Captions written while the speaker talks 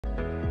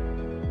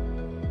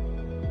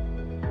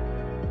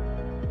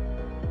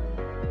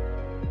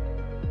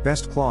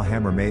Best claw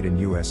hammer made in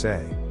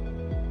USA.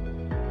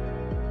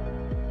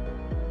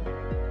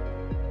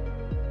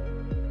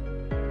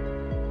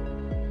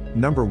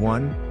 Number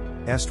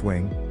 1.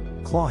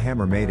 Estwing Claw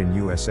Hammer made in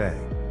USA.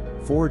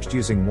 Forged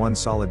using one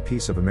solid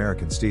piece of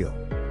American steel.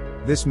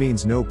 This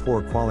means no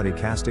poor quality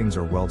castings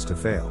or welds to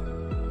fail.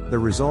 The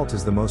result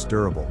is the most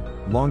durable,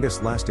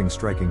 longest lasting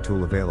striking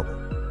tool available.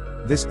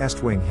 This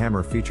Estwing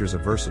hammer features a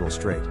versatile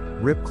straight,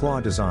 rip claw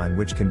design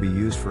which can be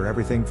used for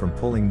everything from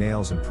pulling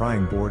nails and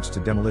prying boards to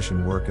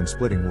demolition work and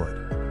splitting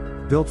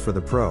wood. Built for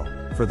the pro,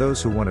 for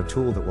those who want a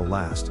tool that will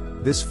last,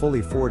 this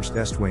fully forged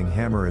Estwing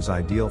hammer is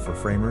ideal for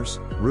framers,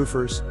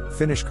 roofers,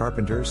 finish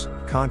carpenters,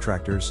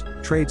 contractors,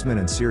 tradesmen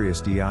and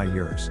serious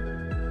DIYers.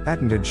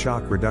 Patented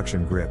shock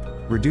reduction grip,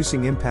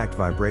 reducing impact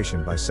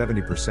vibration by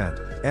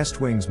 70%.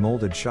 Estwing's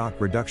molded shock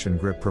reduction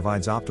grip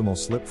provides optimal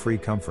slip-free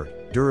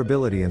comfort,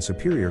 durability and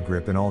superior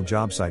grip in all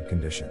job site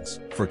conditions.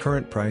 For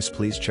current price,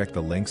 please check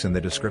the links in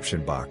the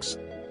description box.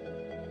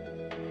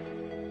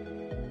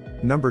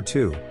 Number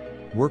 2.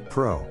 Work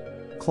Pro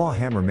Claw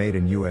Hammer made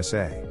in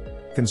USA.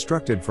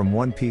 Constructed from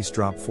one-piece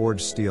drop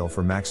forged steel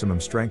for maximum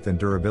strength and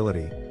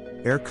durability,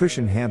 air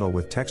cushion handle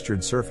with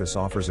textured surface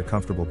offers a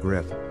comfortable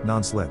grip,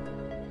 non-slip.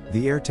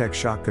 The AirTech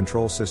shock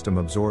control system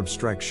absorbs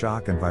strike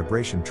shock and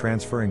vibration,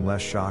 transferring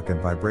less shock and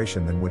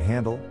vibration than wood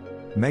handle.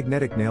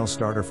 Magnetic nail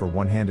starter for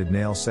one-handed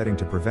nail setting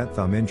to prevent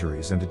thumb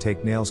injuries and to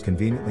take nails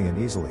conveniently and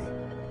easily.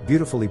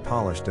 Beautifully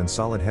polished and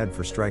solid head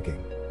for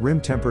striking. Rim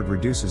tempered,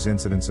 reduces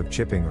incidence of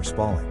chipping or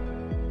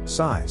spalling.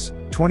 Size,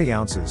 20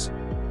 ounces.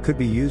 Could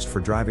be used for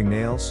driving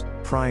nails,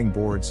 prying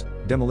boards,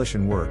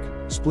 demolition work,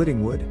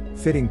 splitting wood,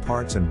 fitting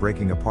parts and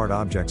breaking apart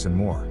objects and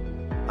more.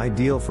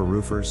 Ideal for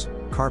roofers,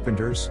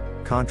 carpenters,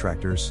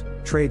 contractors,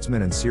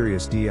 tradesmen and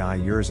serious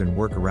DIYers in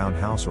work around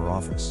house or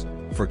office.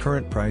 For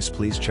current price,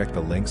 please check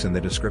the links in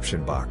the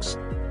description box.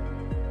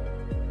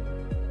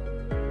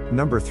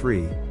 Number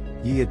 3.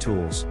 Yia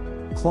Tools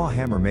Claw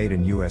Hammer made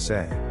in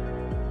USA.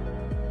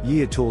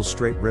 Yia Tools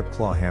Straight Rip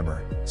Claw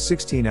Hammer,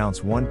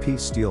 16-ounce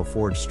one-piece steel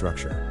forged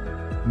structure.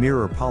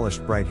 Mirror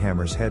polished bright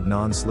hammer's head,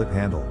 non-slip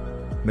handle.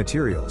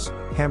 Materials,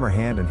 hammer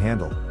hand and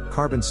handle,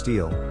 carbon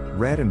steel,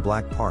 red and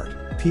black part,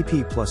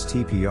 PP plus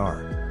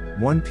TPR.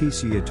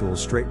 One-piece Yia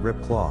Tools Straight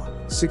Rip Claw,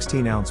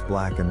 16-ounce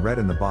black and red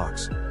in the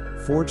box.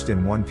 Forged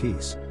in one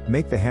piece,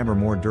 make the hammer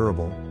more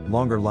durable,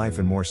 longer life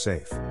and more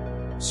safe.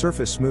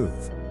 Surface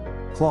smooth.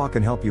 Claw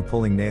can help you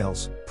pulling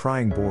nails,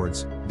 prying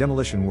boards,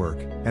 demolition work,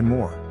 and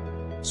more.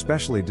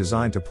 Specially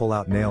designed to pull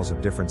out nails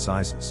of different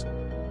sizes.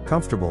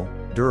 Comfortable,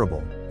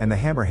 durable, and the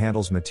hammer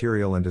handle's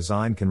material and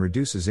design can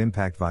reduce its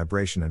impact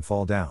vibration and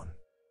fall down.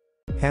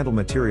 Handle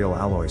material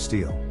alloy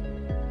steel.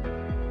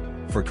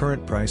 For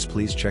current price,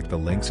 please check the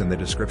links in the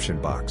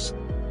description box.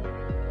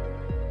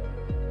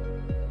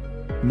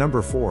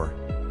 Number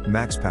 4.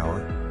 Max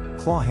Power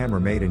Claw Hammer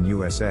made in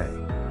USA.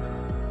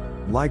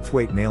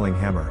 Lightweight nailing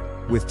hammer,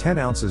 with 10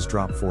 ounces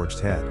drop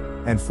forged head,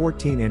 and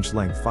 14-inch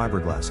length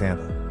fiberglass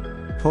handle.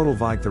 Total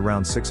weight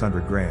around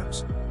 600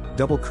 grams.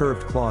 Double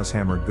curved claws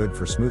hammer, good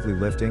for smoothly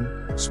lifting,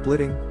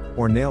 splitting,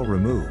 or nail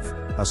remove.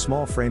 A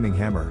small framing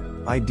hammer,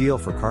 ideal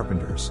for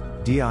carpenters,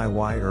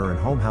 DIYer and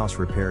home house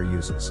repair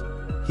uses.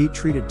 Heat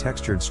treated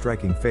textured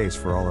striking face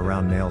for all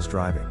around nails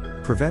driving.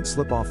 Prevent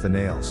slip off the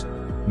nails.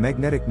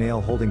 Magnetic nail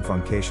holding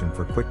function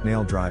for quick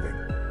nail driving.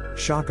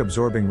 Shock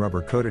absorbing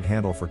rubber coated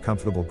handle for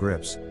comfortable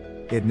grips.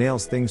 It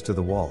nails things to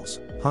the walls.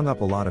 Hung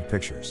up a lot of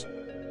pictures.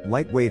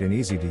 Lightweight and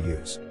easy to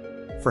use.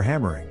 For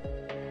hammering.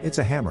 It's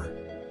a hammer.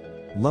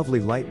 Lovely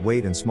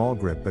lightweight and small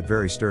grip but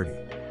very sturdy.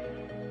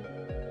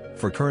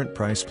 For current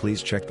price,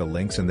 please check the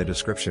links in the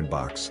description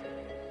box.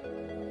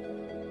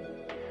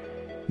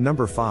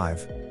 Number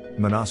 5.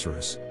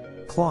 Monoceros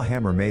Claw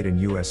Hammer made in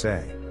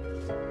USA.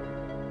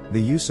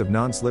 The use of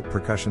non-slip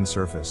percussion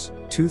surface,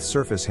 tooth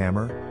surface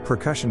hammer,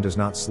 percussion does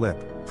not slip,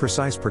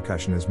 precise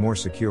percussion is more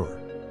secure.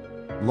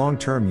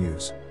 Long-term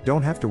use,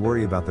 don't have to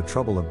worry about the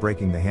trouble of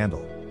breaking the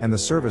handle, and the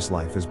service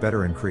life is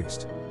better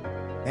increased.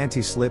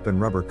 Anti-slip and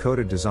rubber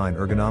coated design,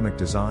 ergonomic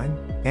design,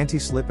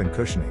 anti-slip and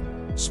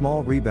cushioning,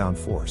 small rebound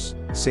force,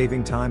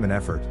 saving time and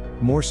effort,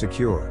 more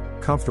secure,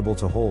 comfortable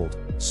to hold,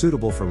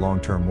 suitable for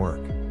long-term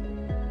work.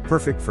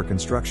 Perfect for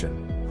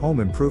construction, home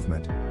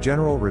improvement,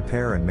 general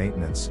repair and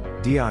maintenance,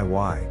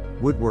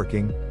 DIY,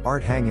 woodworking,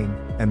 art hanging,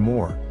 and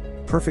more.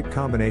 Perfect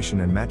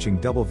combination and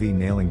matching double V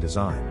nailing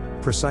design.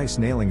 Precise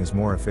nailing is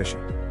more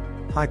efficient.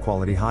 High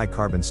quality, high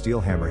carbon steel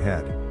hammer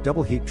head,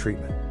 double heat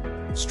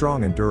treatment.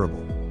 Strong and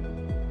durable.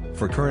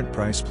 For current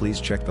price,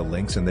 please check the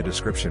links in the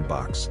description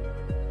box.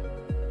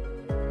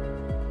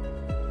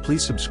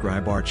 Please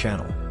subscribe our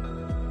channel.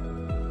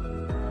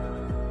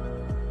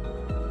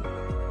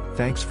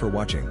 Thanks for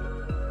watching.